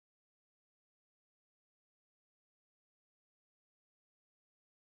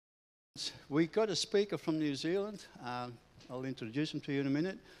We got a speaker from New Zealand. I'll introduce him to you in a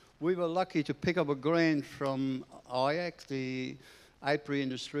minute. We were lucky to pick up a grant from IAC, the apiary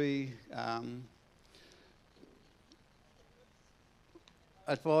industry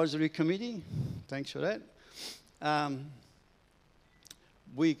advisory committee. Thanks for that.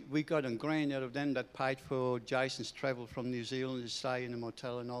 We got a grant out of them that paid for Jason's travel from New Zealand to stay in a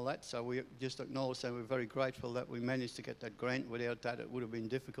motel and all that. So we just acknowledge that we're very grateful that we managed to get that grant. Without that, it would have been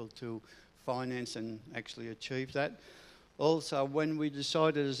difficult to finance and actually achieve that. Also, when we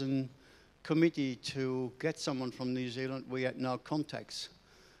decided as a committee to get someone from New Zealand, we had no contacts.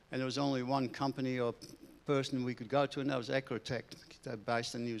 And there was only one company or person we could go to, and that was Agrotech. They're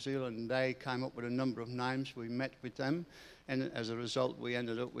based in New Zealand, and they came up with a number of names. We met with them, and as a result, we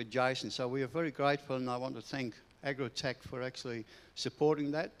ended up with Jason. So we are very grateful, and I want to thank Agrotech for actually supporting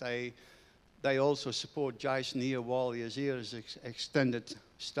that. They also support Jason here while he is here as extended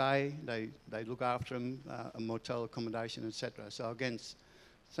stay. They look after him, a motel accommodation, etc. So again,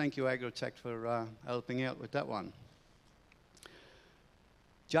 thank you, Agrotech, for helping out with that one.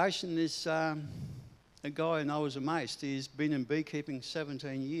 Jason is a guy, and I was amazed. He's been in beekeeping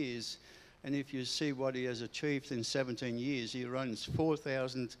 17 years, and if you see what he has achieved in 17 years, he runs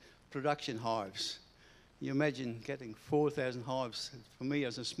 4,000 production hives. You imagine getting 4,000 hives. For me,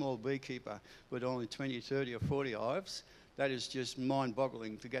 as a small beekeeper with only 20, 30 or 40 hives, that is just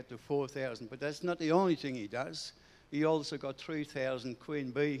mind-boggling to get to 4,000. But that's not the only thing he does. He also got 3,000 queen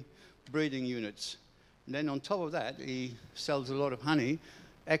bee breeding units. And then on top of that, he sells a lot of honey,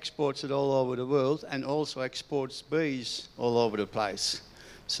 exports it all over the world, and also exports bees all over the place.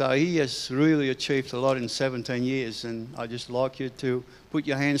 So he has really achieved a lot in 17 years, and I'd just like you to put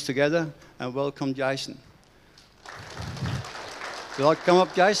your hands together and welcome Jason. Would you like to come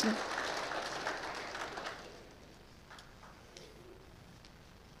up, Jason?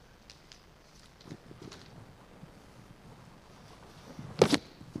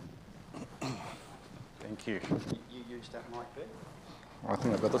 Thank you. You use that mic there. I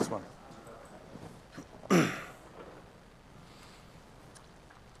think I've got this one.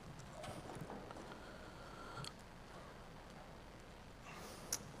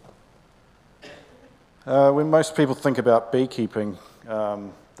 When most people think about beekeeping,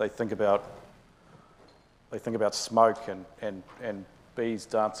 they think about smoke and bees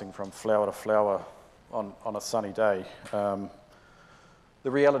dancing from flower to flower on a sunny day. The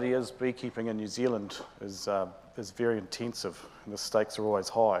reality is beekeeping in New Zealand is very intensive, and the stakes are always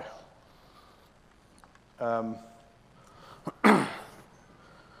high.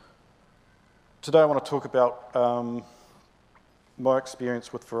 Today I want to talk about my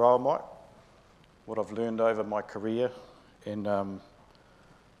experience with Varroa mite, what I've learned over my career, and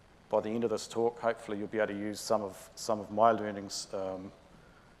by the end of this talk, hopefully you'll be able to use some of my learnings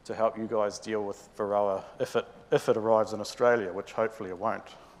to help you guys deal with Varroa if it arrives in Australia, which hopefully it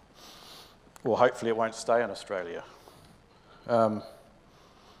won't. Or hopefully it won't stay in Australia. I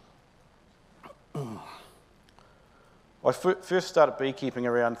first started beekeeping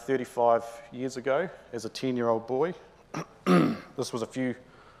around 35 years ago as a 10-year-old boy. This was a few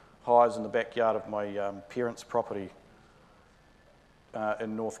hives in the backyard of my parents' property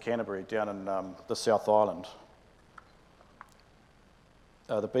in North Canterbury, down in the South Island.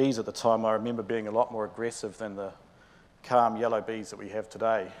 The bees at the time, I remember being a lot more aggressive than the calm yellow bees that we have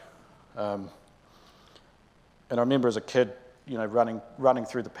today. And I remember as a kid, running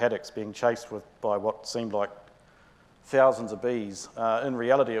through the paddocks, being chased by what seemed like thousands of bees. In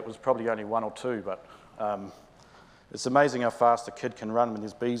reality, it was probably only one or two, but it's amazing how fast a kid can run when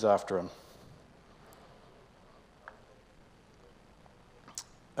there's bees after him.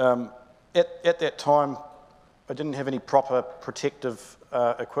 At that time, I didn't have any proper protective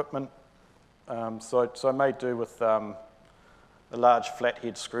equipment, so I made do with a large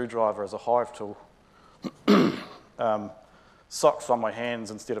flathead screwdriver as a hive tool, socks on my hands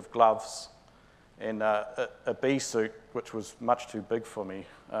instead of gloves, and a bee suit, which was much too big for me,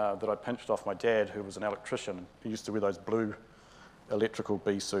 that I pinched off my dad, who was an electrician. He used to wear those blue electrical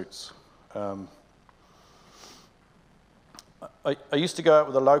bee suits. I used to go out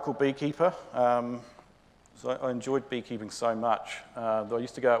with a local beekeeper. So I enjoyed beekeeping so much. I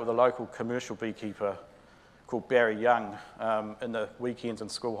used to go out with a local commercial beekeeper called Barry Young in the weekends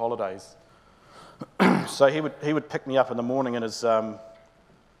and school holidays. So he would pick me up in the morning in his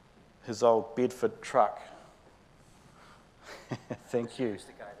old Bedford truck. Thank you.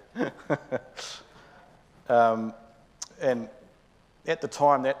 And at the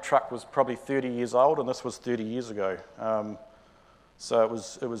time, that truck was probably 30 years old, and this was 30 years ago. So it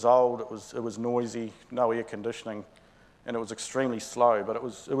was old, it was noisy, no air conditioning, and it was extremely slow, but it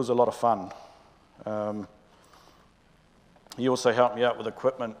was a lot of fun. He also helped me out with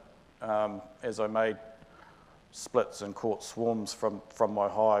equipment as I made splits and caught swarms from my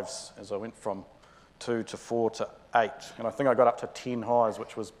hives as I went from 2 to 4 to 8. And I think I got up to 10 hives,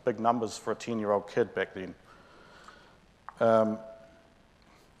 which was big numbers for a 10-year-old kid back then.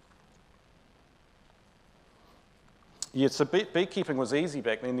 Yeah, so beekeeping was easy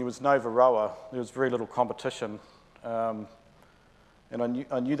back then. There was no Varroa. There was very little competition. And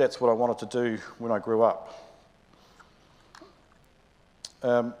I knew that's what I wanted to do when I grew up.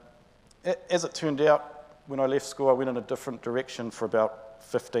 As it turned out, when I left school, I went in a different direction for about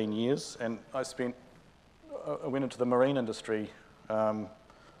 15 years, and I went into the marine industry,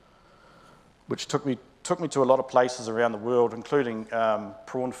 which took me to a lot of places around the world, including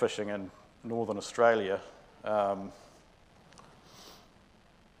prawn fishing in northern Australia.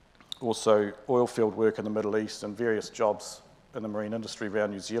 Also oil field work in the Middle East and various jobs in the marine industry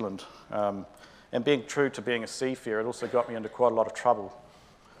around New Zealand. And being true to being a seafarer, it also got me into quite a lot of trouble.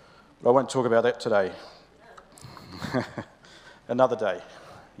 But I won't talk about that today. Another day,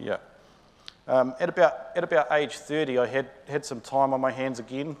 yeah. At about age 30, I had some time on my hands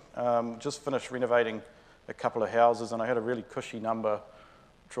again. Just finished renovating a couple of houses, and I had a really cushy number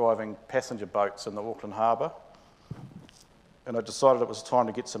driving passenger boats in the Auckland Harbour. And I decided it was time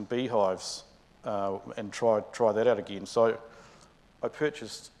to get some beehives and try that out again. So I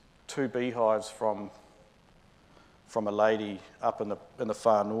purchased 2 beehives from a lady up in the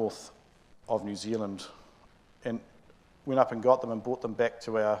far north of New Zealand, and went up and got them and brought them back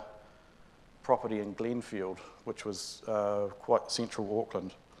to our property in Glenfield, which was quite central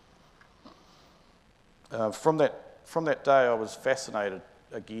Auckland. From that day, I was fascinated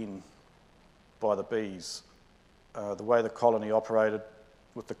again by the bees, the way the colony operated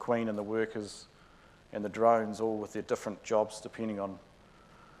with the queen and the workers and the drones, all with their different jobs depending on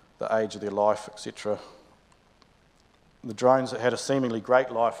the age of their life, etc. The drones that had a seemingly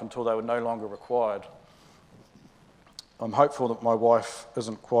great life until they were no longer required. I'm hopeful that my wife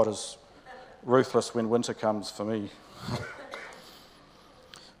isn't quite as ruthless when winter comes for me.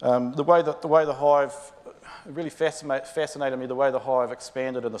 The way the hive, it really fascinated me, the way the hive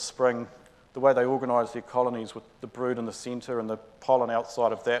expanded in the spring, the way they organised their colonies with the brood in the centre and the pollen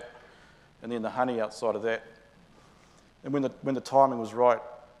outside of that, and then the honey outside of that. And when the timing was right,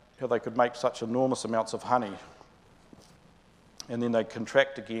 how they could make such enormous amounts of honey. And then they'd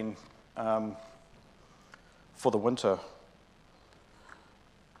contract again for the winter.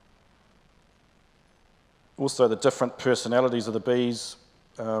 Also, the different personalities of the bees.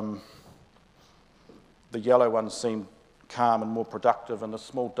 The yellow ones seemed calm and more productive, and the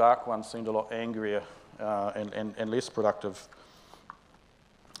small dark ones seemed a lot angrier and less productive.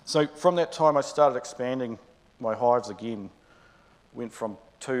 So from that time, I started expanding my hives again. Went from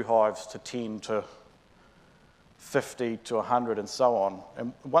 2 hives to 10 to 50 to 100 and so on.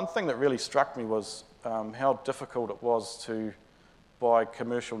 And one thing that really struck me was how difficult it was to buy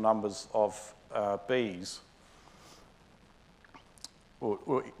commercial numbers of bees,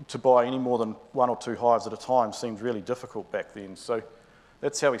 or to buy any more than 1 or 2 hives at a time seemed really difficult back then. So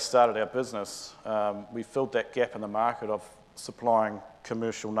that's how we started our business. We filled that gap in the market of supplying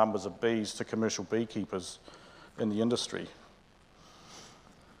commercial numbers of bees to commercial beekeepers in the industry.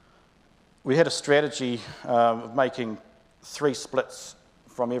 We had a strategy of making 3 splits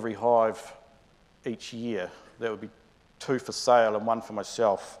from every hive each year. That would be 2 for sale and 1 for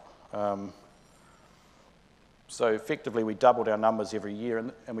myself. So effectively, we doubled our numbers every year,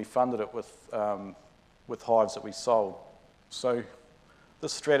 and we funded it with hives that we sold. So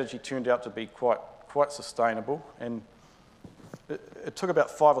this strategy turned out to be quite sustainable, and it took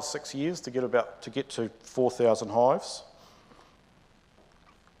about 5 or 6 years to get to 4,000 hives.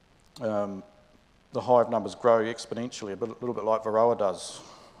 The hive numbers grow exponentially, a little bit like Varroa does.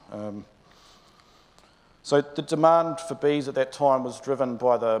 So the demand for bees at that time was driven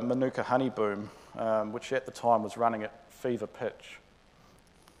by the Manuka honey boom, which at the time was running at fever pitch.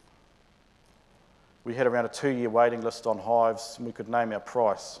 We had around a 2-year waiting list on hives, and we could name our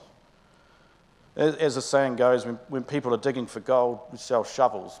price. As the saying goes, when people are digging for gold, we sell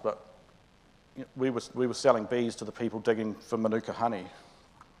shovels, but we were selling bees to the people digging for Manuka honey.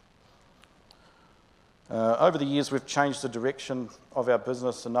 Over the years, we've changed the direction of our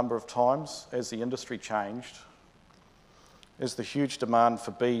business a number of times as the industry changed. As the huge demand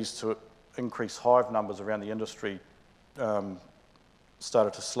for bees to increase hive numbers around the industry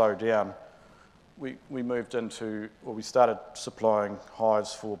started to slow down, we moved into, or we started supplying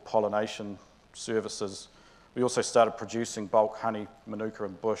hives for pollination services. We also started producing bulk honey, Manuka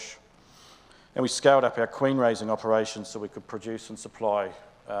and bush. And we scaled up our queen raising operations so we could produce and supply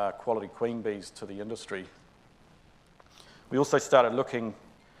quality queen bees to the industry. We also started looking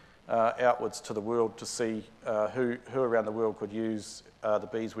outwards to the world to see who around the world could use the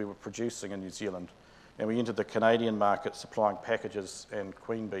bees we were producing in New Zealand. And we entered the Canadian market supplying packages and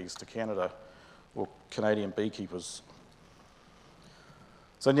queen bees to Canada, or Canadian beekeepers.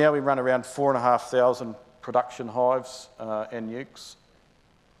 So now we run around 4,500 production hives and nukes.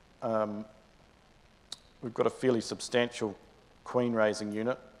 We've got a fairly substantial queen raising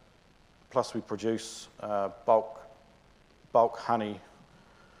unit, plus we produce bulk honey.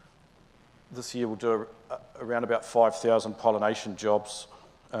 This year we'll do around about 5,000 pollination jobs.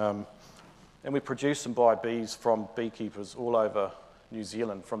 And we produce and buy bees from beekeepers all over New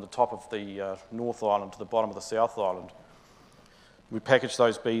Zealand, from the top of the North Island to the bottom of the South Island. We package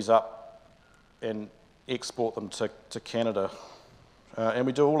those bees up and export them to Canada. And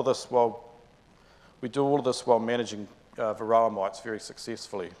we do all of this while managing Varroa mites very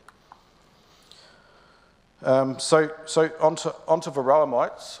successfully. So onto Varroa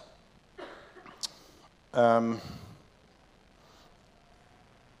mites.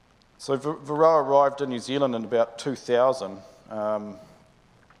 So Varroa arrived in New Zealand in about 2000,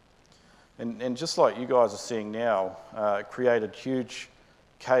 and just like you guys are seeing now, it created huge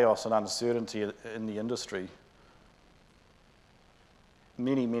chaos and uncertainty in the industry.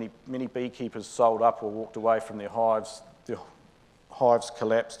 Many beekeepers sold up or walked away from their hives. Their hives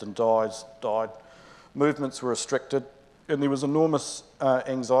collapsed and died. Movements were restricted, and there was enormous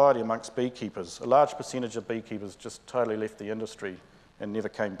anxiety amongst beekeepers. A large percentage of beekeepers just totally left the industry and never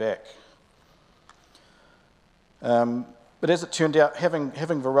came back. But as it turned out, having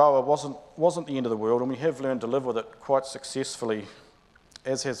Varroa wasn't the end of the world, and we have learned to live with it quite successfully,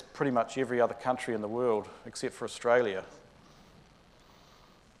 as has pretty much every other country in the world except for Australia.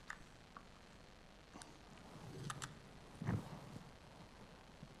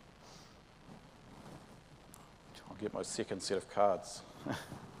 I'll get my second set of cards.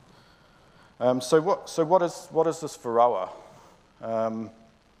 So what is this Varroa?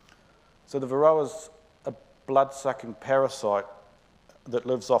 So the Varroa is a blood-sucking parasite that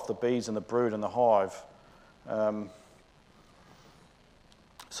lives off the bees and the brood in the hive.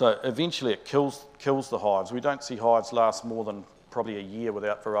 So eventually it kills the hives. We don't see hives last more than probably a year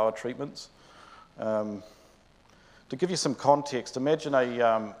without Varroa treatments. To give you some context, imagine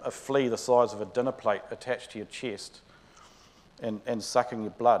a flea the size of a dinner plate attached to your chest and sucking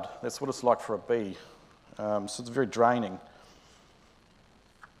your blood. That's what it's like for a bee. So it's very draining.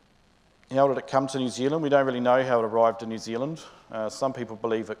 How did it come to New Zealand? We don't really know how it arrived in New Zealand. Some people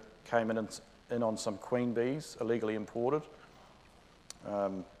believe it came in on some queen bees, illegally imported.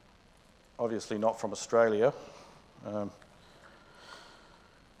 Obviously not from Australia. Now,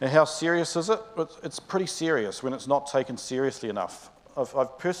 how serious is it? It's pretty serious when it's not taken seriously enough.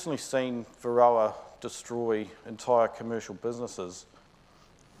 I've personally seen Varroa destroy entire commercial businesses.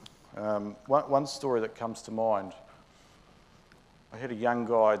 One story that comes to mind, I had a young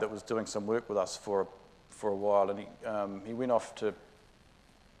guy that was doing some work with us for a while, and he went off to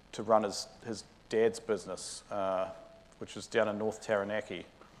run his dad's business, which was down in North Taranaki,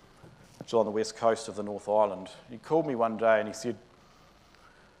 which is on the west coast of the North Island. He called me one day and he said,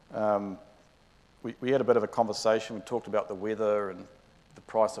 we had a bit of a conversation. We talked about the weather and the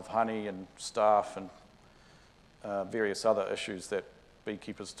price of honey and staff and various other issues that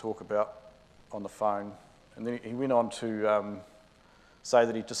beekeepers talk about on the phone. And then he went on to say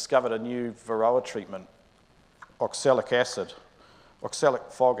that he discovered a new Varroa treatment, oxalic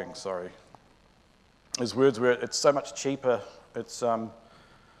fogging, sorry. His words were, it's so much cheaper, it's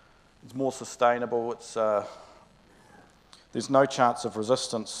more sustainable, there's no chance of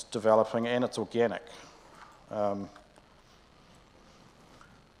resistance developing, and it's organic. And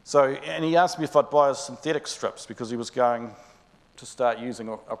he asked me if I'd buy his synthetic strips because he was going to start using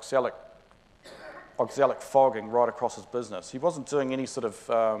oxalic fogging right across his business. He wasn't doing any sort of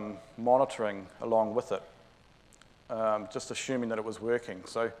monitoring along with it, just assuming that it was working.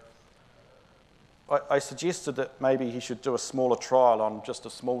 So I suggested that maybe he should do a smaller trial on just a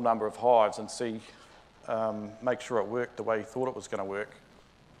small number of hives and see, make sure it worked the way he thought it was going to work.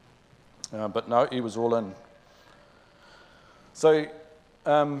 But no, he was all in. So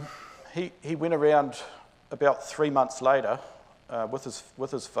he went around about 3 months later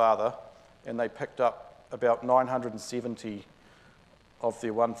with his father, and they picked up about 970 of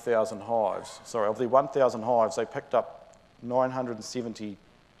their 1,000 hives. Sorry, of their 1,000 hives, they picked up 970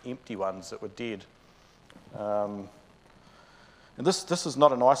 empty ones that were dead. And this is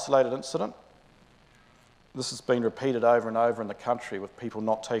not an isolated incident. this has been repeated over and over in the country with people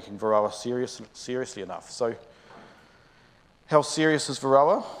not taking Varroa seriously enough. So how serious is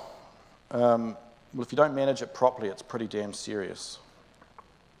Varroa? Well, if you don't manage it properly, it's pretty damn serious.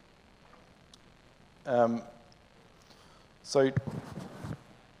 So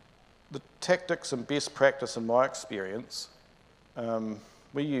the tactics and best practice in my experience,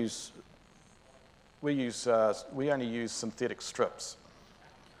 we only use synthetic strips.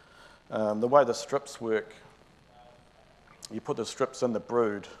 The way the strips work, you put the strips in the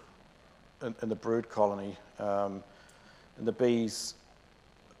brood, in the brood colony, and the bees,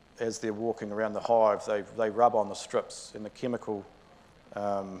 as they're walking around the hive, they rub on the strips, and the chemical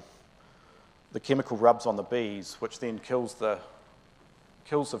rubs on the bees, which then kills the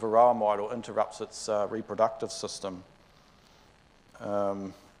Varroa mite or interrupts its reproductive system.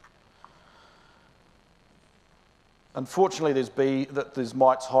 Unfortunately, there's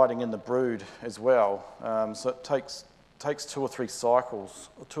mites hiding in the brood as well, so it takes 2 or 3 cycles,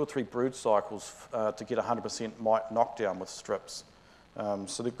 2 or 3 brood cycles to get 100% mite knockdown with strips.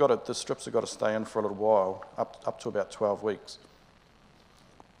 So the strips have got to stay in for a little while, up to about 12 weeks,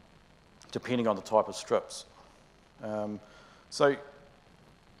 depending on the type of strips. So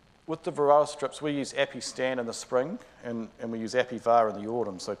with the Varroa strips, we use Apistan in the spring, and we use Apivar in the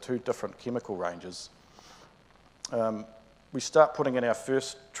autumn, so 2 different chemical ranges. We start putting in our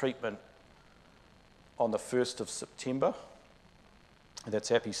first treatment on the 1st of September, and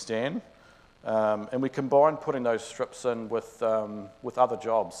that's Apistan. And we combine putting those strips in with other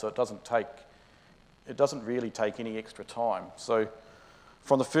jobs, so it doesn't really take any extra time. So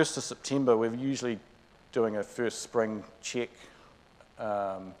from the 1st of September, we're usually doing a first spring check.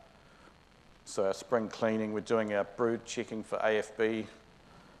 So our spring cleaning, we're doing our brood checking for AFB,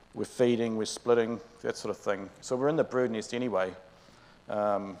 we're feeding, we're splitting, that sort of thing. So we're in the brood nest anyway,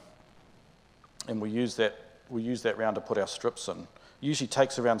 and we use that round to put our strips in. It usually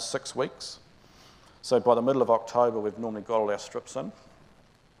takes around 6 weeks. So by the middle of October, we've normally got all our strips in.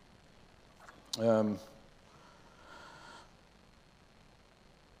 And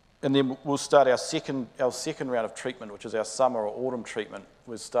then we'll start our second round of treatment, which is our summer or autumn treatment.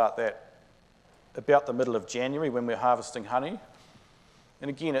 We'll start that about the middle of January when we're harvesting honey. And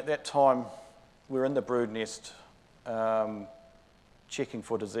again, at that time, we're in the brood nest, checking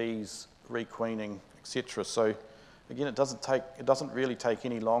for disease, requeening, etc. So again, it doesn't really take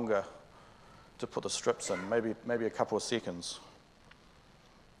any longer to put the strips in, maybe a couple of seconds.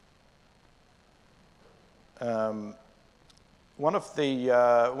 One of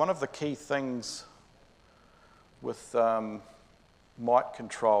the key things with mite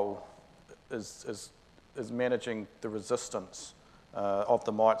control is managing the resistance of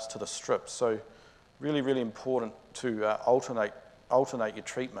the mites to the strips. So really, really important to alternate your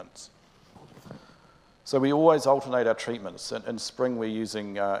treatments. So we always alternate our treatments. In spring, we're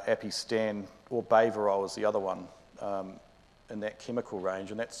using Apistan, or Varroa is the other one in that chemical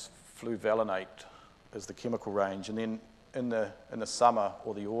range, and that's fluvalinate is the chemical range. And then in the summer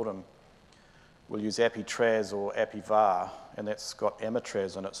or the autumn, we'll use Apitraz or Apivar, and that's got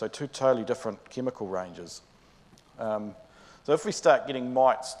Amitraz in it. So 2 totally different chemical ranges. So if we start getting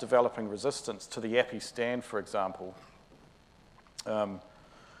mites developing resistance to the Apistan, for example,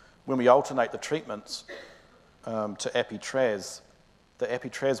 when we alternate the treatments to Apitraz, the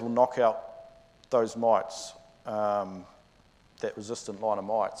Apitraz will knock out those mites, that resistant line of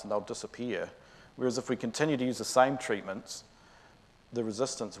mites, and they'll disappear. Whereas if we continue to use the same treatments, the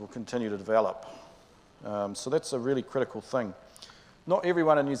resistance will continue to develop. So that's a really critical thing. Not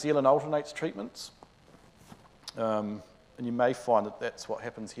everyone in New Zealand alternates treatments, and you may find that that's what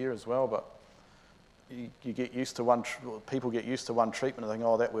happens here as well, but you get used to people get used to one treatment and think,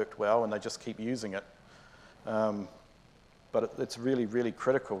 oh, that worked well, and they just keep using it. But it's really, really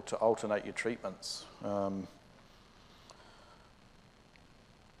critical to alternate your treatments.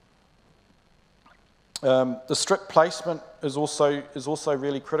 The strip placement is also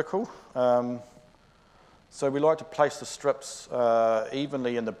really critical. So we like to place the strips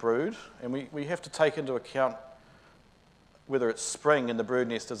evenly in the brood, and we have to take into account whether it's spring and the brood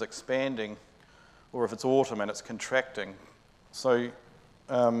nest is expanding, or if it's autumn and it's contracting. So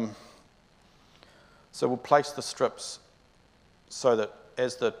we'll place the strips so that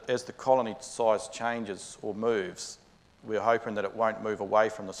as the colony size changes or moves, we're hoping that it won't move away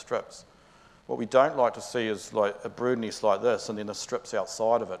from the strips. What we don't like to see is like a brood nest like this and then the strips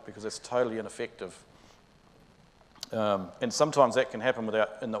outside of it, because it's totally ineffective. And sometimes that can happen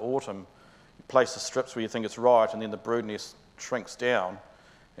in the autumn. You place the strips where you think it's right, and then the brood nest shrinks down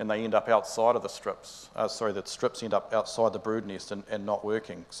and they end up outside of the strips. The strips end up outside the brood nest and not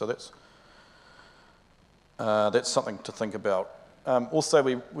working. So that's something to think about. Also,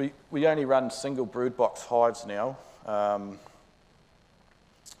 we only run single brood box hives now.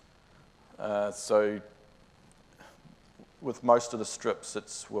 So with most of the strips,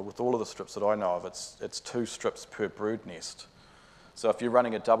 with all of the strips that I know of, it's 2 strips per brood nest. So if you're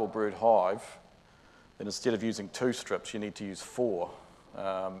running a double brood hive, then instead of using 2 strips, you need to use 4.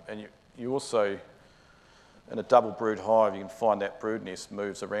 And you also, in a double brood hive, you can find that brood nest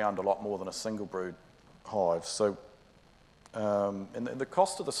moves around a lot more than a single brood hive. So, and the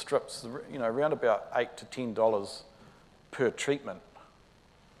cost of the strips, around about $8 to $10 per treatment.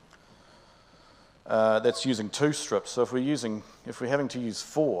 That's using 2 strips. So if we're having to use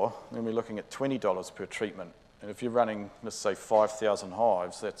 4, then we're looking at $20 per treatment. And if you're running, let's say, 5,000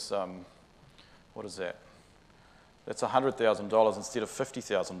 hives, that's what is that? That's $100,000 instead of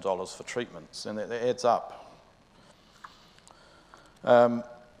 $50,000 for treatments, and that adds up.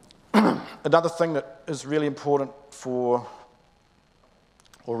 Another thing that is really important or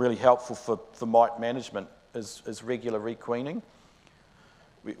really helpful for mite management is regular requeening.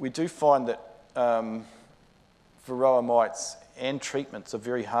 We do find that Varroa mites and treatments are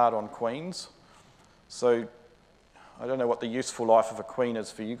very hard on queens. So I don't know what the useful life of a queen is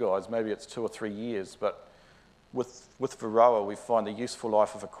for you guys. Maybe it's 2 or 3 years, but with Varroa, we find the useful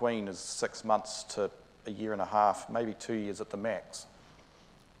life of a queen is 6 months to 1.5 years, maybe 2 years at the max.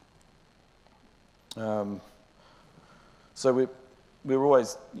 So we're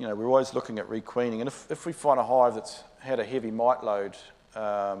always looking at requeening, and if we find a hive that's had a heavy mite load,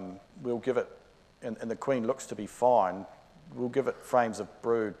 we'll give it, and the queen looks to be fine, we'll give it frames of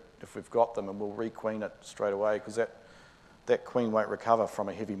brood if we've got them, and we'll requeen it straight away, because that queen won't recover from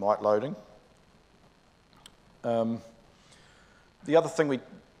a heavy mite loading. The other thing we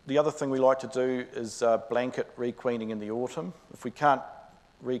like to do is blanket requeening in the autumn. If we can't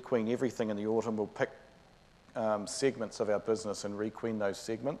requeen everything in the autumn, we'll pick segments of our business and requeen those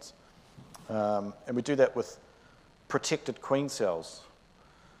segments. And we do that with protected queen cells.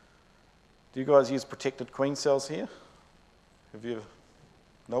 Do you guys use protected queen cells here? Have you?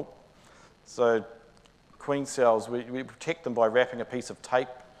 Nope. So queen cells, we protect them by wrapping a piece of tape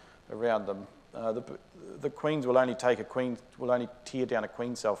around them. The queens will only tear down a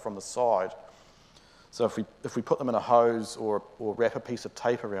queen cell from the side. So if we put them in a hose or wrap a piece of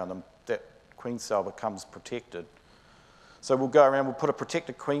tape around them, that queen cell becomes protected. So we'll go around, we'll put a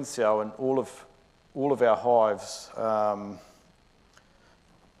protected queen cell in all of our hives,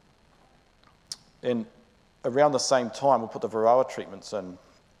 and around the same time we'll put the Varroa treatments in.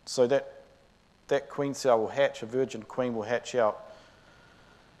 So that queen cell will hatch, a virgin queen will hatch out.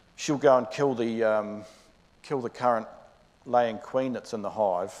 She'll go and kill the current laying queen that's in the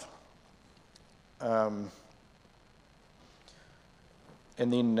hive. And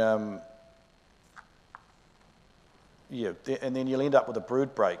then you'll end up with a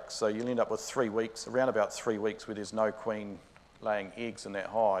brood break. So you'll end up with 3 weeks, around about 3 weeks, where there's no queen laying eggs in that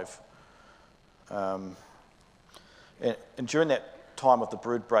hive. And during that time of the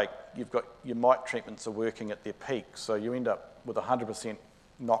brood break, you've got your mite treatments are working at their peak, so you end up with 100%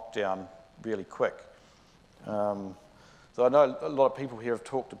 knockdown really quick. So I know a lot of people here have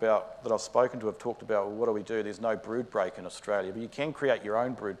talked about, that I've spoken to, have talked about, well, what do we do? There's no brood break in Australia, but you can create your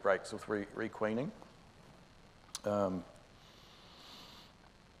own brood breaks with requeening. So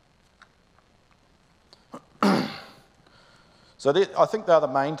I think they're the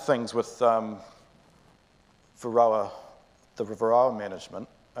main things with Varroa, the Varroa management.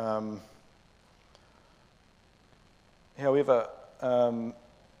 However,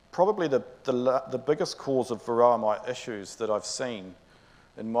 probably the biggest cause of Varroa mite issues that I've seen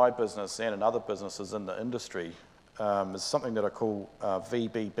in my business and in other businesses in the industry is something that I call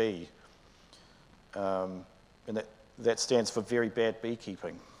VBB, and that stands for very bad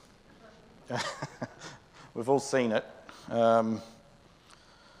beekeeping. We've all seen it.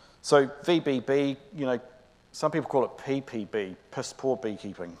 So VBB, some people call it PPB, piss poor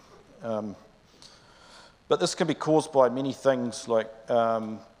beekeeping. But this can be caused by many things like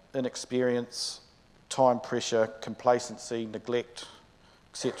inexperience, time pressure, complacency, neglect,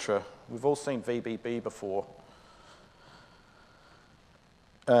 etc. We've all seen VBB before.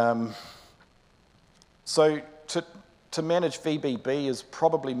 So to manage VBB is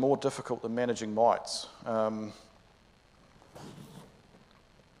probably more difficult than managing mites.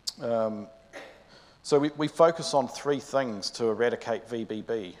 So we focus on 3 things to eradicate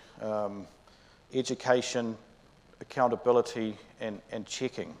VBB: education, accountability, and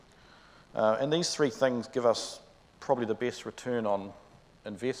checking. And these 3 things give us probably the best return on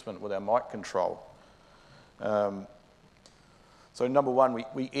investment with our mite control. So number 1,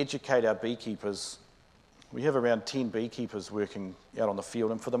 we educate our beekeepers we have around 10 beekeepers working out on the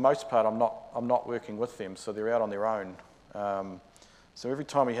field, and for the most part I'm not working with them, so they're out on their own. So every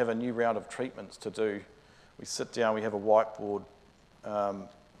time we have a new round of treatments to do, we sit down, we have a whiteboard, and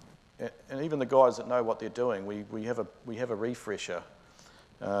even the guys that know what they're doing, we have a refresher.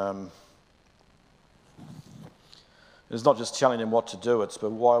 It's not just telling them what to do, it's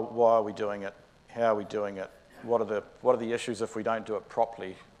but why are we doing it, how are we doing it, what are the issues if we don't do it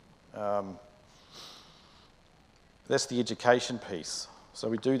properly. That's the education piece. So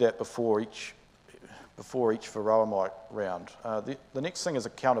we do that before each Varroa mite round. The next thing is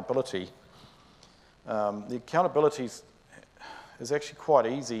accountability. The accountability is actually quite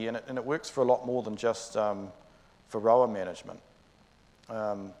easy, and it works for a lot more than just Varroa management.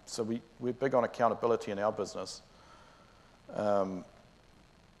 So we're big on accountability in our business. And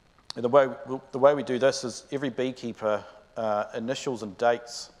the way we do this is every beekeeper initials and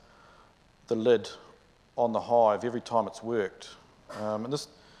dates the lid on the hive every time it's worked. And this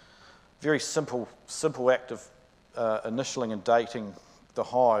very simple act of initialing and dating the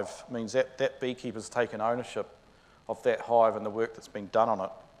hive means that beekeeper's taken ownership of that hive and the work that's been done on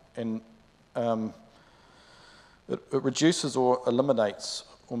it. And it reduces or eliminates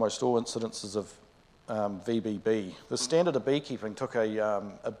almost all incidences of VBB. The standard of beekeeping took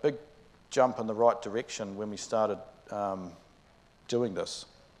a big jump in the right direction when we started doing this.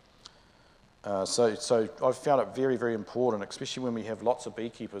 So I've found it very, very important, especially when we have lots of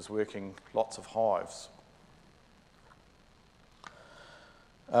beekeepers working lots of hives.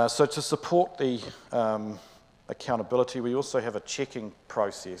 So to support the accountability, we also have a checking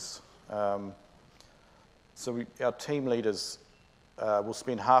process. So our team leaders will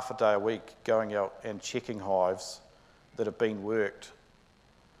spend half a day a week going out and checking hives that have been worked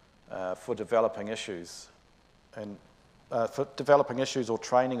for developing issues or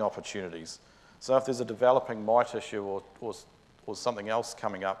training opportunities. So if there's a developing mite issue or something else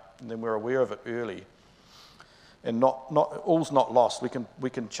coming up, then we're aware of it early. And all's not lost. We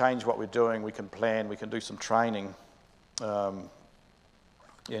can change what we're doing. We can plan. We can do some training, and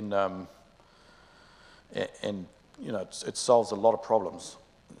you know it solves a lot of problems,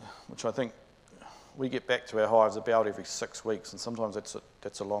 which I think we get back to our hives about every 6 weeks, and sometimes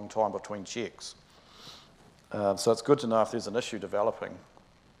that's a long time between checks. So it's good to know if there's an issue developing.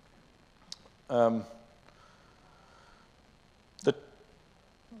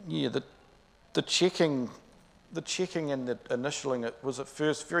 The checking and the initialing, it was at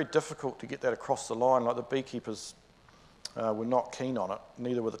first very difficult to get that across the line. Like the beekeepers were not keen on it,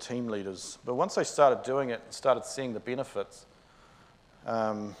 neither were the team leaders. But once they started doing it and started seeing the benefits,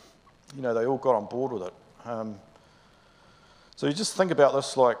 you know, they all got on board with it. So you just think about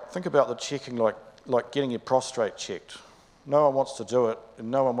this, think about the checking like getting your prostate checked. No one wants to do it, and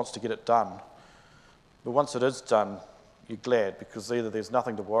no one wants to get it done. But once it is done, you're glad, because either there's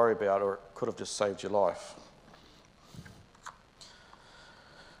nothing to worry about or it could have just saved your life.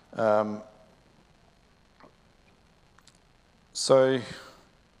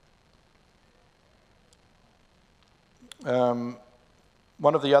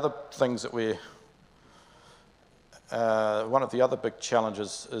 One of the other things that one of the other big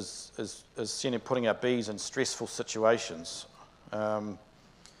challenges is putting our bees in stressful situations. In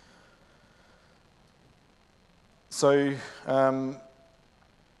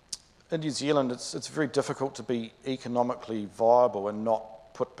New Zealand, it's very difficult to be economically viable and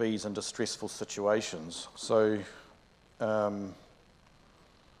not put bees into stressful situations. So the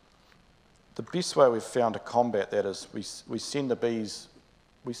best way we've found to combat that is we send the bees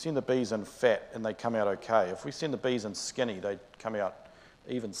in fat and they come out okay. If we send the bees in skinny, they come out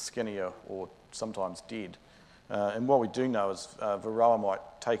even skinnier or sometimes dead. And what we do know is Varroa might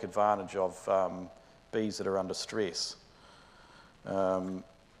take advantage of bees that are under stress.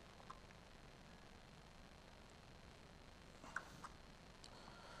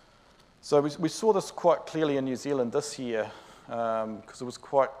 So we saw this quite clearly in New Zealand this year because it was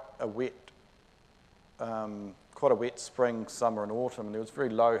quite a wet spring, summer and autumn, and there was very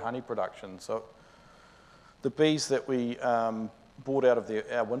low honey production. So the bees that we brought out of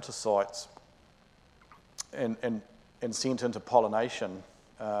our winter sites and sent into pollination,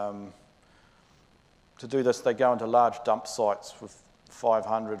 to do this they go into large dump sites with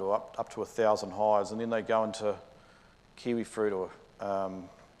 500 or up to 1,000 hives, and then they go into kiwi fruit or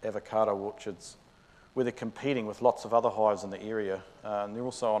avocado orchards where they're competing with lots of other hives in the area, and they're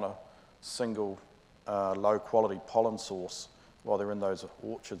also on a single low quality pollen source while they're in those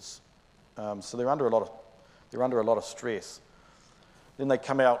orchards. So they're under a lot of stress. Then they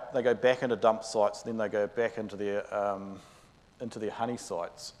come out, they go back into dump sites, then they go back into their honey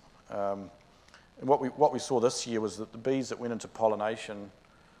sites. And what we saw this year was that the bees that went into pollination,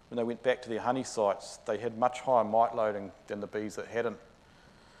 when they went back to their honey sites, they had much higher mite loading than the bees that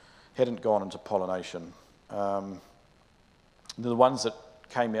hadn't gone into pollination. The ones that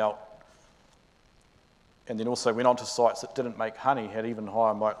came out and then also went onto sites that didn't make honey had even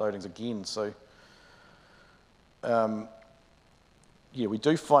higher mite loadings again. So, yeah, we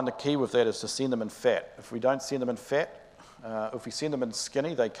do find the key with that is to send them in fat. If we don't send them in fat, if we send them in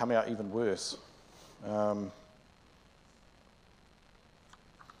skinny, they come out even worse.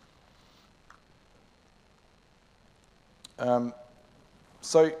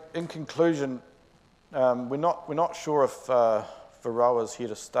 So, in conclusion, we're not sure if Varroa is here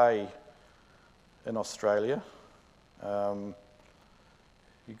to stay in Australia. You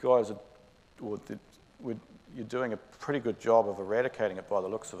guys you're doing a pretty good job of eradicating it by the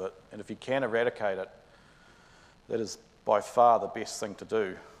looks of it, and if you can eradicate it, that is by far the best thing to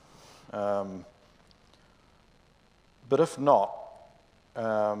do. But if not,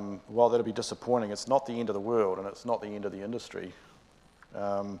 while that'll be disappointing, it's not the end of the world and it's not the end of the industry.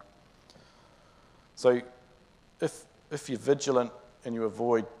 So if you're vigilant and you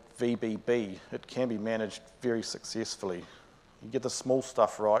avoid VBB, it can be managed very successfully. You get the small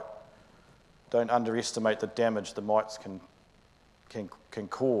stuff right, don't underestimate the damage the mites can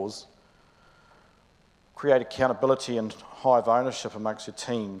cause, create accountability and hive ownership amongst your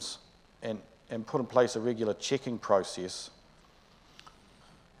teams, and put in place a regular checking process.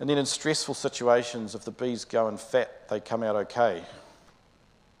 And then in stressful situations, if the bees go in fat, they come out okay.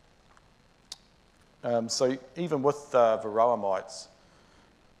 So even with Varroa mites,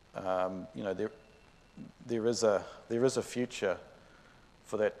 you know, there is a future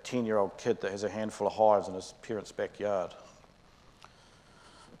for that 10-year-old kid that has a handful of hives in his parents' backyard.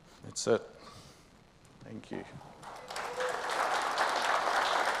 That's it. Thank you.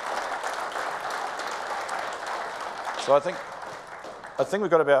 So I think we've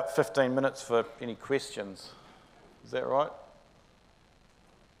got about 15 minutes for any questions. Is that right?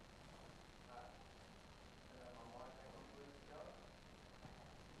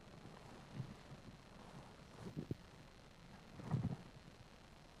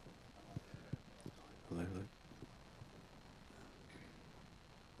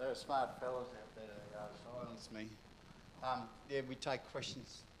 They're smart fellows out there, they silence me. Yeah, we take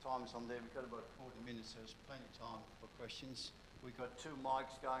questions, times on there. We've got about 40 minutes, so there's plenty of time for questions. We've got 2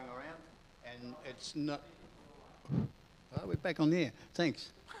 mics going around, and it's not... Oh, we're back on there.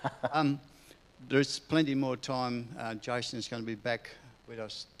 Thanks. There's plenty more time. Jason is going to be back with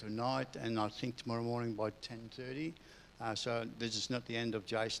us tonight, and I think tomorrow morning by 10:30. So this is not the end of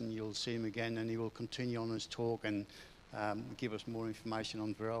Jason. You'll see him again, and he will continue on his talk and give us more information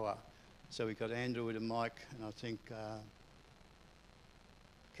on Varroa. So we've got Andrew with a mic, and I think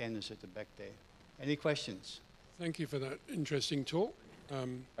Ken is at the back there. Any questions? Thank you for that interesting talk.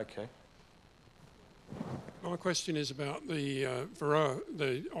 Okay. My question is about the Varroa,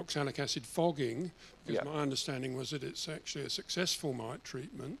 the oxalic acid fogging, because Yeah. my understanding was that it's actually a successful mite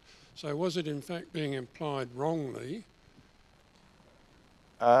treatment. So was it in fact being applied wrongly?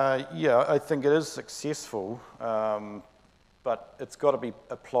 Yeah, I think it is successful, but it's got to be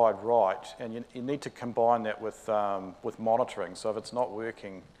applied right, and you need to combine that with monitoring. So if it's not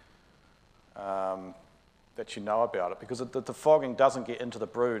working, that you know about it, because the fogging doesn't get into the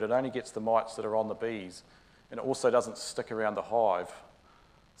brood. It only gets the mites that are on the bees, and it also doesn't stick around the hive.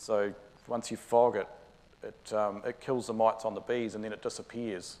 So once you fog it, it kills the mites on the bees, and then it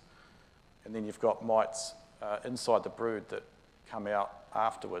disappears, and then you've got mites inside the brood that come out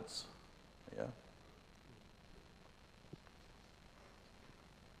afterwards. Yeah.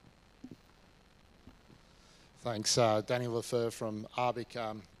 Thanks, Danny Lefeur from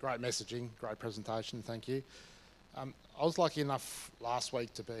ARBIC. Great messaging, great presentation, thank you. I was lucky enough last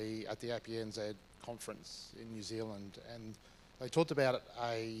week to be at the APNZ conference in New Zealand, and they talked about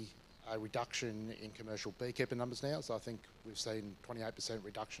a reduction in commercial beekeeper numbers now. So I think we've seen 28%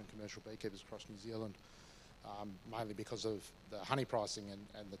 reduction in commercial beekeepers across New Zealand, mainly because of the honey pricing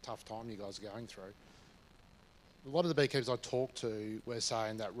and the tough time you guys are going through. A lot of the beekeepers I talked to were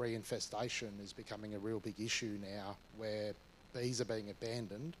saying that reinfestation is becoming a real big issue now, where bees are being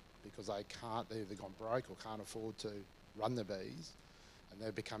abandoned because they've either gone broke or can't afford to run the bees, and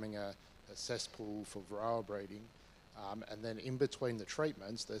they're becoming a cesspool for Varroa breeding. And then in between the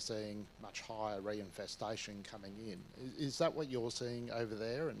treatments, they're seeing much higher reinfestation coming in. Is that what you're seeing over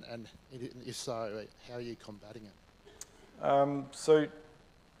there? And if so, how are you combating it? So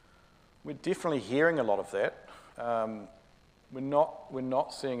we're definitely hearing a lot of that. We're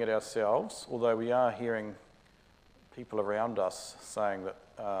not seeing it ourselves, although we are hearing people around us saying that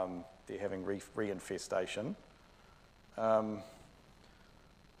they're having reinfestation.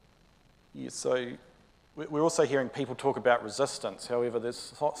 So we're also hearing people talk about resistance. However,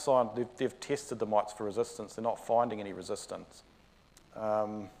 there's not sign, they've tested the mites for resistance. They're not finding any resistance.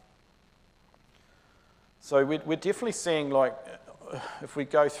 So we're definitely seeing, like, if we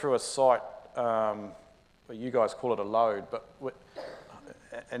go through a site, well, you guys call it a load, but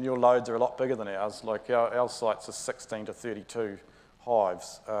and your loads are a lot bigger than ours. Like our sites are 16 to 32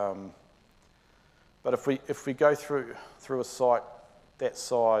 hives. But if we go through a site that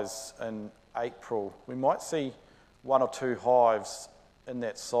size in April, we might see 1 or 2 hives in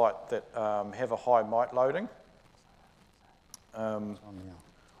that site that have a high mite loading.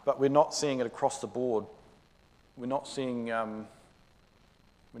 But we're not seeing it across the board. We're not seeing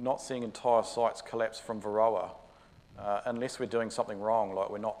entire sites collapse from Varroa unless we're doing something wrong, like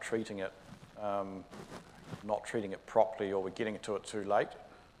we're not treating it properly, or we're getting to it too late.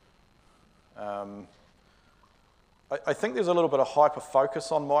 I think there's a little bit of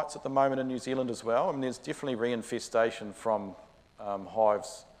hyper-focus on mites at the moment in New Zealand as well. I mean, there's definitely reinfestation from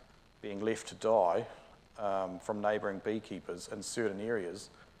hives being left to die from neighbouring beekeepers in certain areas.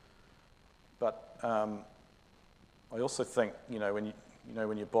 But I also think, when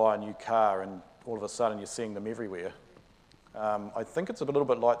you buy a new car and all of a sudden you're seeing them everywhere, I think it's a little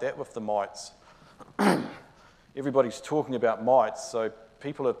bit like that with the mites. Everybody's talking about mites, so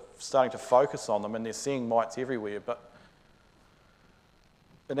people are starting to focus on them and they're seeing mites everywhere. But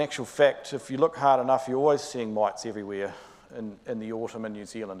in actual fact, if you look hard enough, you're always seeing mites everywhere in the autumn in New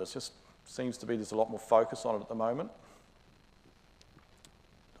Zealand. It just seems to be there's a lot more focus on it at the moment.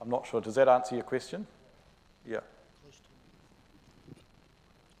 I'm not sure. Does that answer your question? Yeah.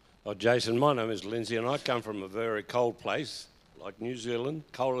 Oh, Jason, my name is Lindsay and I come from a very cold place, like New Zealand,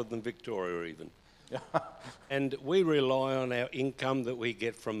 colder than Victoria even. And we rely on our income that we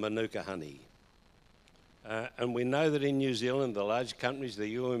get from Manuka honey. And we know that in New Zealand, the large companies,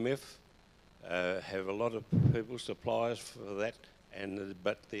 the UMF, have a lot of people, suppliers for that.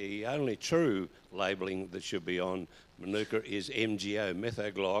 But the only true labelling that should be on Manuka is MGO,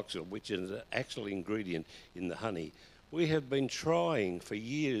 methylglyoxal, which is an actual ingredient in the honey. We have been trying for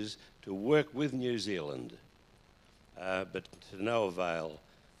years to work with New Zealand, but to no avail.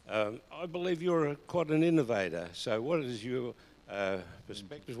 I believe you're quite an innovator, so what is your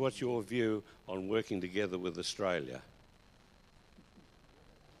perspective, what's your view on working together with Australia?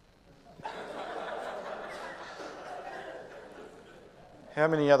 How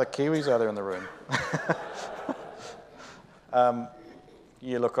many other Kiwis are there in the room?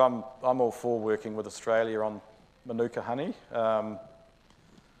 Yeah, look, I'm all for working with Australia on Manuka honey.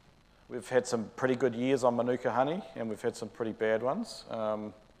 We've had some pretty good years on Manuka honey, and we've had some pretty bad ones.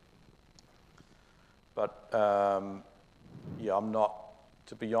 Yeah, I'm not.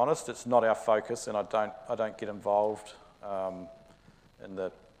 To be honest, it's not our focus, and I don't get involved in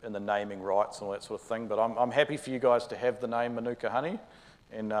the naming rights and all that sort of thing. But I'm happy for you guys to have the name Manuka honey,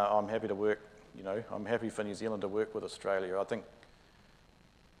 and I'm happy to work. I'm happy for New Zealand to work with Australia. I think.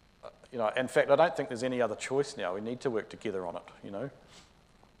 In fact, I don't think there's any other choice now. We need to work together on it,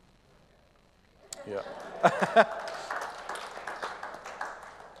 Yeah.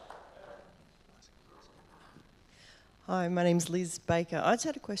 Hi, my name's Liz Baker. I just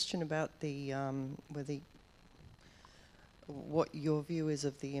had a question about what your view is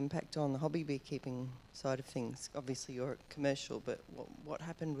of the impact on the hobby beekeeping side of things. Obviously, you're commercial, but what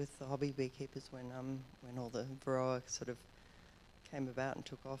happened with the hobby beekeepers when all the Varroa sort of came about and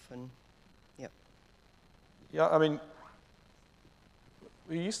took off? And Yeah, I mean,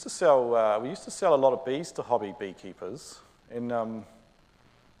 we used to sell a lot of bees to hobby beekeepers, and the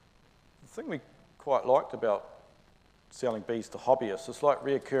thing we quite liked about selling bees to hobbyists, it's like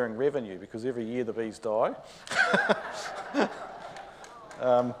reoccurring revenue because every year the bees die.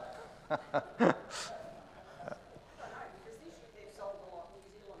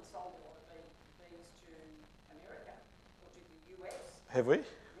 Have we?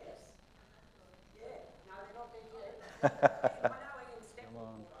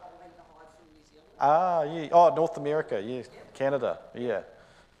 Ah, yeah. Oh, North America, yeah. Canada, yeah.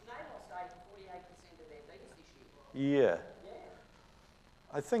 Yeah.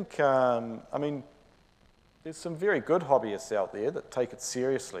 I think, I mean, there's some very good hobbyists out there that take it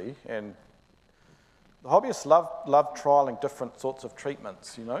seriously, and the hobbyists love trialling different sorts of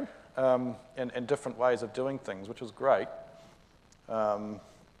treatments, and different ways of doing things, which is great.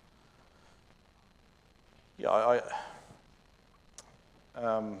 Yeah,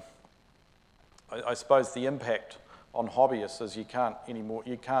 I suppose the impact on hobbyists is you can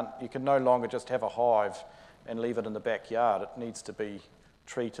no longer just have a hive and leave it in the backyard. It needs to be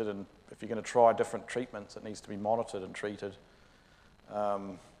treated, and if you're going to try different treatments, it needs to be monitored and treated.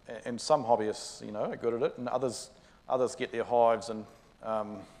 And some hobbyists, you know, are good at it, and others get their hives and,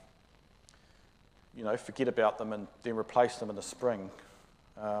 you know, forget about them and then replace them in the spring.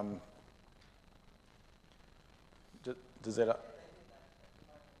 Does that...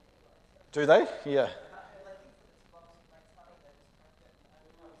 Do they? Yeah.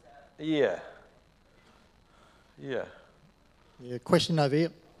 Yeah. Yeah. Yeah, question over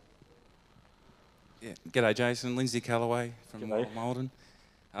here. Yeah. G'day, Jason. Lindsay Callaway from G'day. Malden.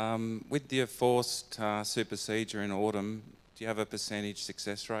 With your forced supersede during autumn, do you have a percentage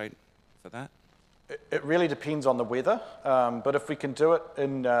success rate for that? It really depends on the weather, but if we can do it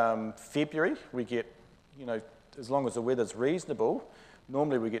in February, we get, you know, as long as the weather's reasonable,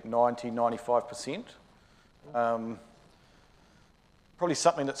 normally we get 90–95%. Probably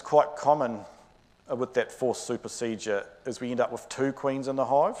something that's quite common with that forced supersedure is we end up with 2 queens in the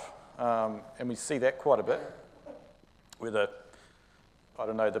hive, and we see that quite a bit, where I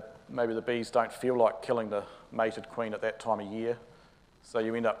don't know, maybe the bees don't feel like killing the mated queen at that time of year, so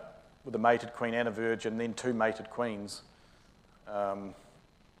you end up with a mated queen and a virgin, then 2 mated queens.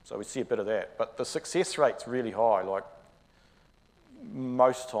 So we see a bit of that, but the success rate's really high, like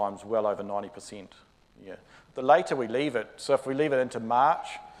most times well over 90%. Yeah. The later we leave it, so if we leave it into March,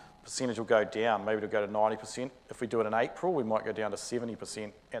 percentage will go down, maybe it'll go to 90%. If we do it in April, we might go down to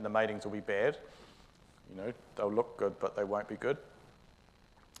 70%, and the matings will be bad. You know, they'll look good, but they won't be good.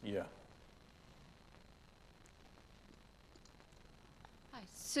 Yeah. Hi,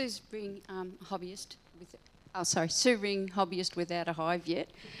 Sue's Ring, hobbyist with. Oh, sorry, Sue Ring, hobbyist without a hive yet.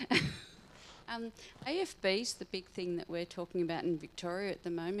 AFB's the big thing that we're talking about in Victoria at the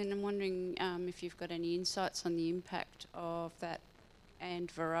moment. I'm wondering if you've got any insights on the impact of that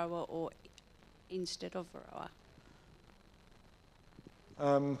and Varroa or instead of Varroa.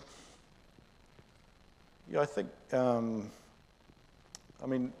 Yeah, I think, I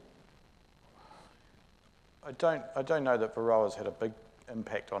mean, I don't know that Varroa's had a big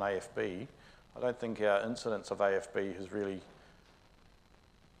impact on AFB. I don't think our incidence of AFB has really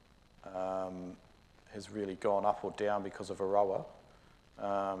gone up or down because of Varroa.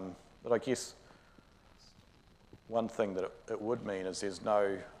 But I guess one thing that it would mean is there's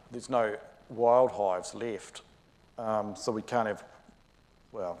no wild hives left, so we can't have,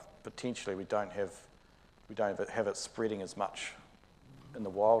 well, potentially we don't have it spreading as much in the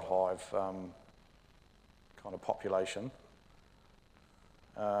wild hive kind of population.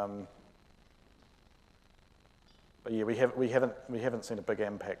 But yeah, we haven't seen a big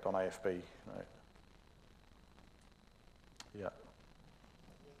impact on AFB. No. Yeah.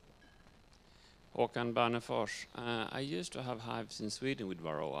 Håkan Barnefors. I used to have hives in Sweden with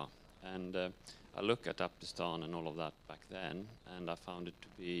Varroa, and I looked at Apiarists and all of that back then, and I found it to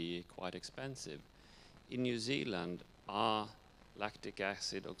be quite expensive. In New Zealand, are lactic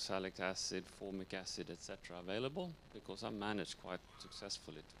acid, oxalic acid, formic acid, etc. available? Because I managed quite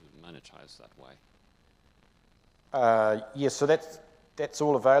successfully to manage hives that way. Yes, so that's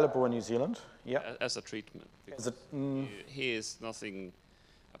all available in New Zealand. Yeah. As a treatment. Here is nothing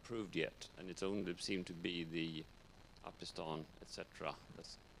approved yet, and it's only seemed to be the Apiarists, etc.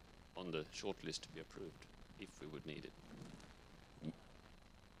 that's on the short list to be approved, if we would need it.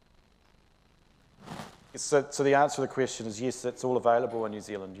 So the answer to the question is yes, that's all available in New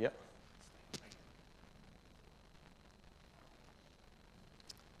Zealand, yeah.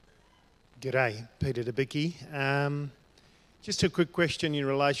 G'day, Peter Debicki. Just a quick question in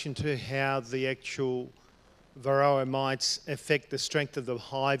relation to how the actual Varroa mites affect the strength of the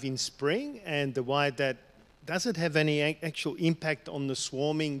hive in spring, and the way that, does it have any actual impact on the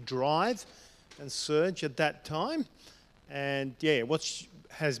swarming drive and surge at that time? And yeah, what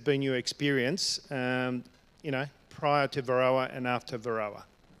has been your experience, you know, prior to Varroa and after Varroa?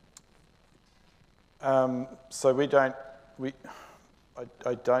 So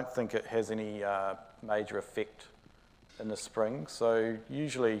I don't think it has any major effect in the spring. So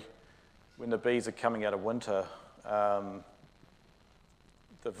usually when the bees are coming out of winter, the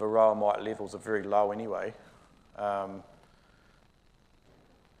Varroa mite levels are very low anyway. And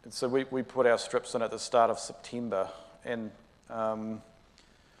so we put our strips in at the start of September, and I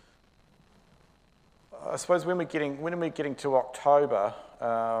suppose when we're getting to October,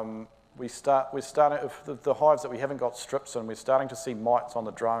 we're starting if the hives that we haven't got strips in, we're starting to see mites on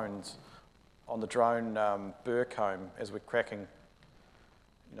the drone burr comb as we're cracking.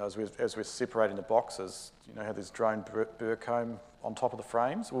 You know, as we're separating the boxes, you know how there's drone burr comb on top of the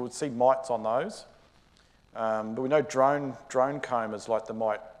frames. We would see mites on those, but we know drone comb is like a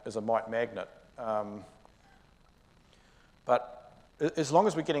mite magnet. But as long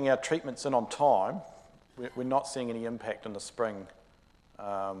as we're getting our treatments in on time, we're not seeing any impact in the spring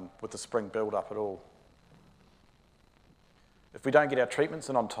with the spring build-up at all. If we don't get our treatments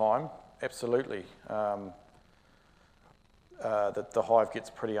in on time, absolutely, the hive gets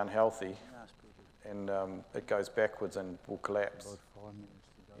pretty unhealthy and it goes backwards and will collapse.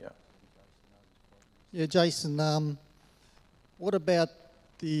 Yeah. Yeah, Jason, what about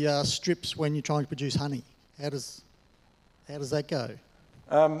the strips when you're trying to produce honey? How does that go?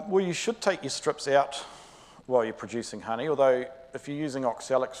 Well, you should take your strips out while you're producing honey, although if you're using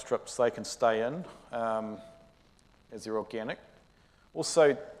oxalic strips, they can stay in as they're organic.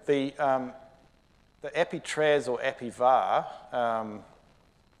 Also, the apitraz or apivar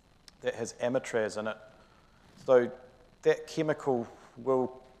that has amitraz in it, so that chemical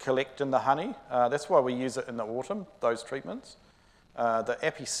will collect in the honey. That's why we use it in the autumn, those treatments. The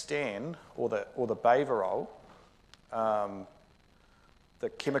apistan or the baverol, the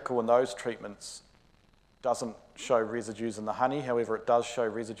chemical in those treatments doesn't show residues in the honey, however it does show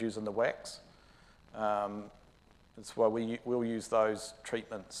residues in the wax. That's why we'll use those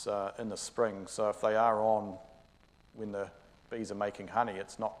treatments in the spring. So if they are on when the bees are making honey,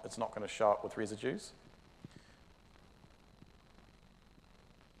 it's not going to show up with residues.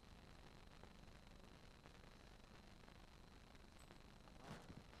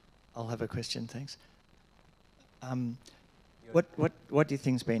 I'll have a question, thanks. What do you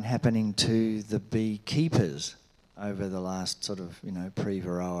think's been happening to the beekeepers over the last sort of,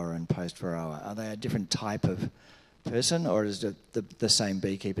 pre-Varroa and post-Varroa? Are they a different type of person, or is it the same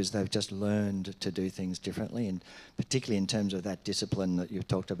beekeepers? They've just learned to do things differently, and particularly in terms of that discipline that you've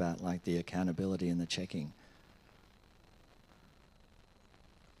talked about, like the accountability and the checking.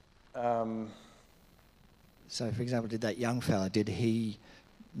 So, for example, did that young fella, did he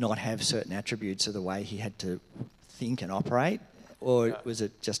not have certain attributes of the way he had to think and operate, or was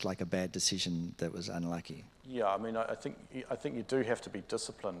it just like a bad decision that was unlucky? Yeah, I mean, I think you do have to be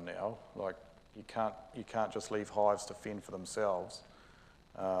disciplined now. Like, you can't just leave hives to fend for themselves.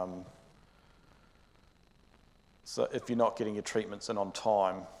 So if you're not getting your treatments in on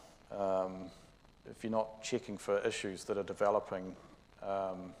time, if you're not checking for issues that are developing,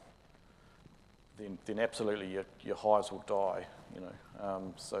 then absolutely your hives will die.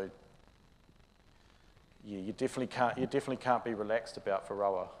 So yeah, you definitely can't be relaxed about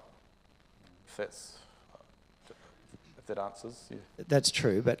Varroa. If that answers. Yeah. That's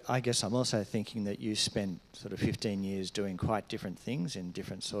true, but I guess I'm also thinking that you spent sort of 15 years doing quite different things in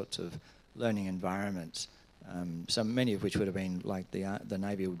different sorts of learning environments. So many of which would have been like the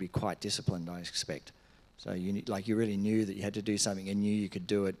Navy would be quite disciplined, I expect. So you really knew that you had to do something and knew you could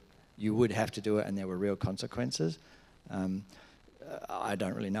do it. You would have to do it, and there were real consequences. I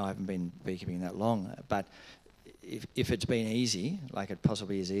don't really know. I haven't been beekeeping that long, but if it's been easy, like it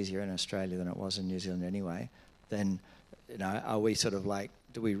possibly is easier in Australia than it was in New Zealand anyway, then are we sort of like,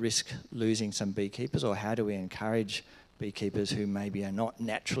 do we risk losing some beekeepers, or how do we encourage beekeepers who maybe are not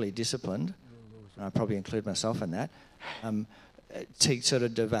naturally disciplined, and I probably include myself in that, to sort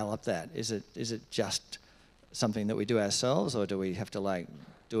of develop that? Is it just something that we do ourselves, or do we have to like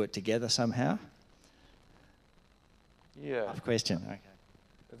do it together somehow? Yeah. Tough question. Okay.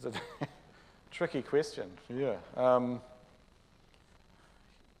 It's a tricky question. Yeah.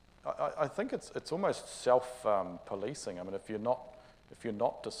 I think it's almost self-policing. I mean, if you're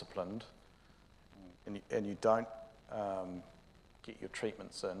not disciplined and you don't get your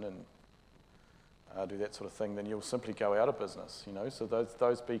treatments in and do that sort of thing, then you'll simply go out of business. So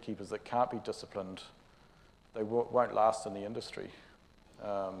those beekeepers that can't be disciplined, they won't last in the industry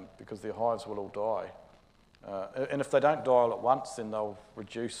because their hives will all die. And if they don't die all at once, then they'll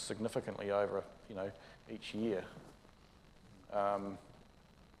reduce significantly over each year.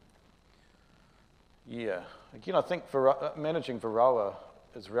 Yeah. Again, I think managing Varroa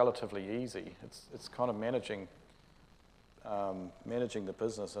is relatively easy. It's kind of managing the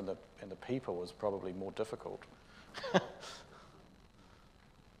business and the people is probably more difficult.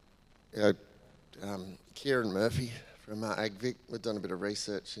 Kieran Murphy from AgVic. We've done a bit of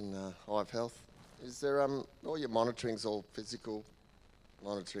research in hive health. Is there all your monitoring's all physical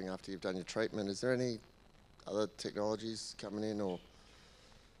monitoring after you've done your treatment? Is there any other technologies coming in, or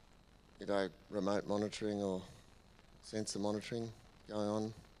remote monitoring or sensor monitoring going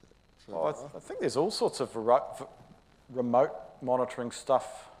on? I think there's all sorts of remote monitoring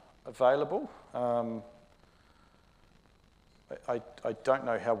stuff available. I don't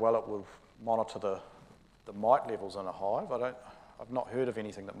know how well it will monitor the mite levels in a hive. I've not heard of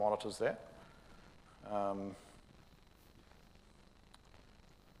anything that monitors that.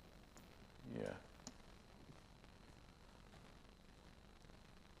 Yeah.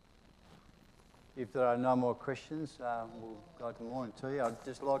 if there are no more questions, we'll go to morning tea. I'd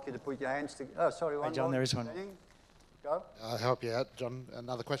just like you to put your hands together. Oh, sorry, one John, more. there is one. Go. I'll help you out, John.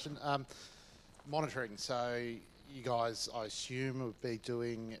 Another question. Monitoring. So you guys, I assume, would be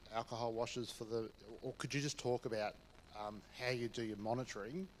doing alcohol washes for the... Or could you just talk about how you do your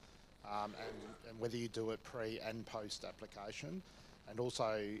monitoring and whether you do it pre and post application, and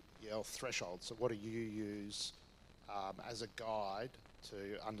also your thresholds. So what do you use as a guide to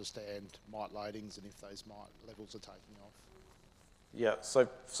understand mite loadings and if those mite levels are taking off? Yeah, so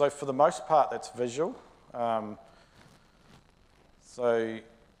for the most part, that's visual. So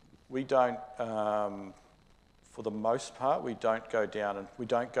we don't, for the most part, we don't go around and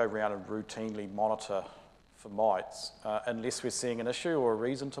routinely monitor for mites unless we're seeing an issue or a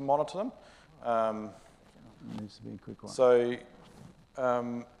reason to monitor them. Needs to be a quick one. So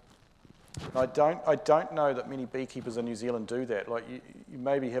I don't know that many beekeepers in New Zealand do that. Like you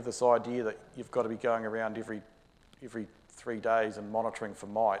maybe have this idea that you've got to be going around every 3 days and monitoring for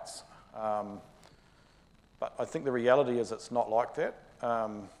mites. But I think the reality is it's not like that.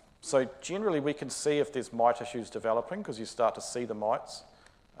 So generally we can see if there's mite issues developing because you start to see the mites.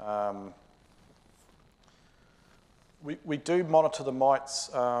 We do monitor the mites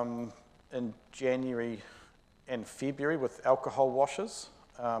in January and February with alcohol washes,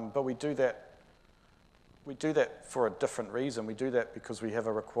 but we do that for a different reason. We do that because we have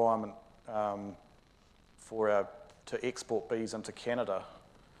a requirement to export bees into Canada.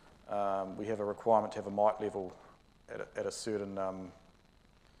 We have a requirement to have a mite level at a certain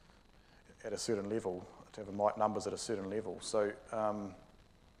level, to have a mite numbers at a certain level. So,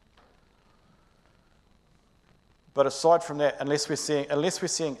 but aside from that, unless we're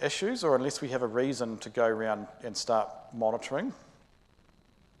seeing issues or unless we have a reason to go around and start monitoring,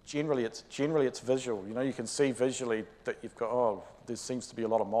 generally it's visual. You know, you can see visually that you've got, oh, there seems to be a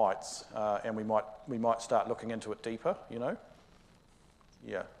lot of mites, and we might start looking into it deeper. You know,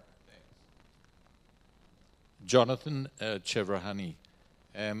 yeah. Jonathan, Chevra Honey.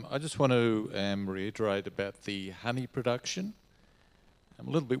 I just want to reiterate about the honey production. I'm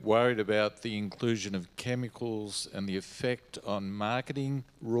a little bit worried about the inclusion of chemicals and the effect on marketing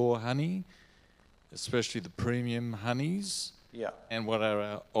raw honey, especially the premium honeys. Yeah. And what are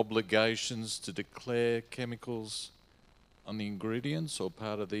our obligations to declare chemicals on the ingredients or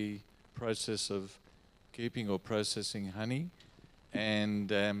part of the process of keeping or processing honey.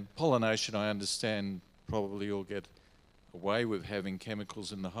 And pollination, I understand, probably you'll get away with having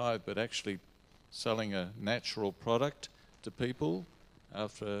chemicals in the hive, but actually selling a natural product to people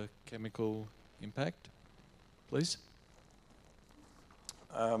after a chemical impact, please?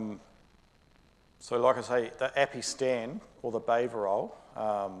 So like I say, the Apistan or the Varroa,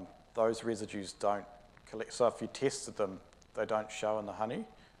 those residues don't collect. So if you tested them, they don't show in the honey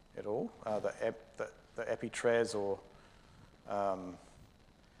at all. The Apitraz or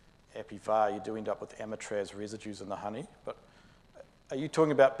Apivar, you do end up with Amitraz residues in the honey. But are you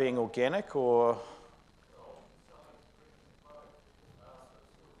talking about being organic or?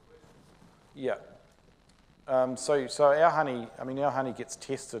 Yeah. So our honey gets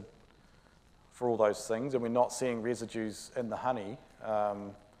tested for all those things, and we're not seeing residues in the honey.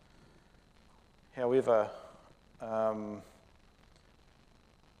 However,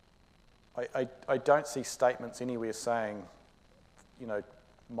 I don't see statements anywhere saying, you know,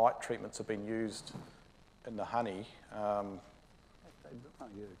 mite treatments have been used in the honey,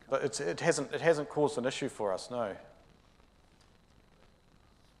 but it hasn't caused an issue for us, no.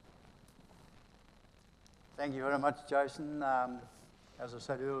 Thank you very much, Jason. As I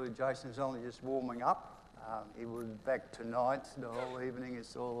said earlier, Jason is only just warming up. He will be back tonight. The whole evening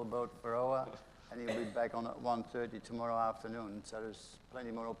is all about Varroa, and he'll be back on at 1:30 tomorrow afternoon. So there's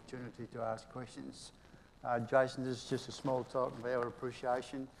plenty more opportunity to ask questions. Jason, this is just a small talk of our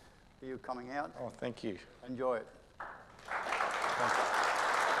appreciation for you coming out. Oh, thank you. Enjoy it. Thank you.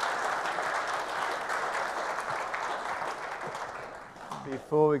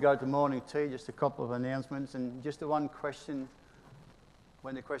 Before we go to morning tea, just a couple of announcements and just the one question.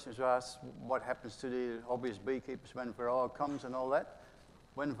 When the questions were asked, what happens to the hobbyist beekeepers when Varroa comes and all that?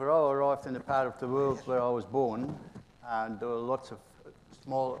 When Varroa arrived in the part of the world where I was born, there were lots of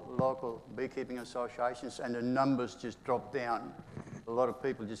small local beekeeping associations and the numbers just dropped down. A lot of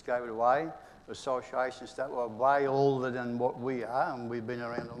people just gave it away. Associations that were way older than what we are, and we've been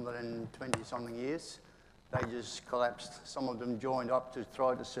around longer than 20-something years, they just collapsed. Some of them joined up to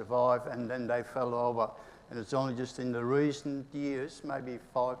try to survive, and then they fell over. And it's only just in the recent years, maybe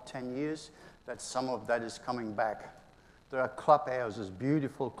 5-10 years, that some of that is coming back. There are clubhouses,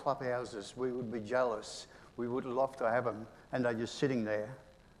 beautiful clubhouses. We would be jealous. We would love to have them, and they're just sitting there.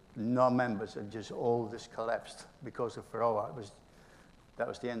 no members had just all just collapsed because of Varroa. That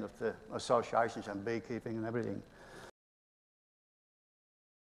was the end of the associations and beekeeping and everything.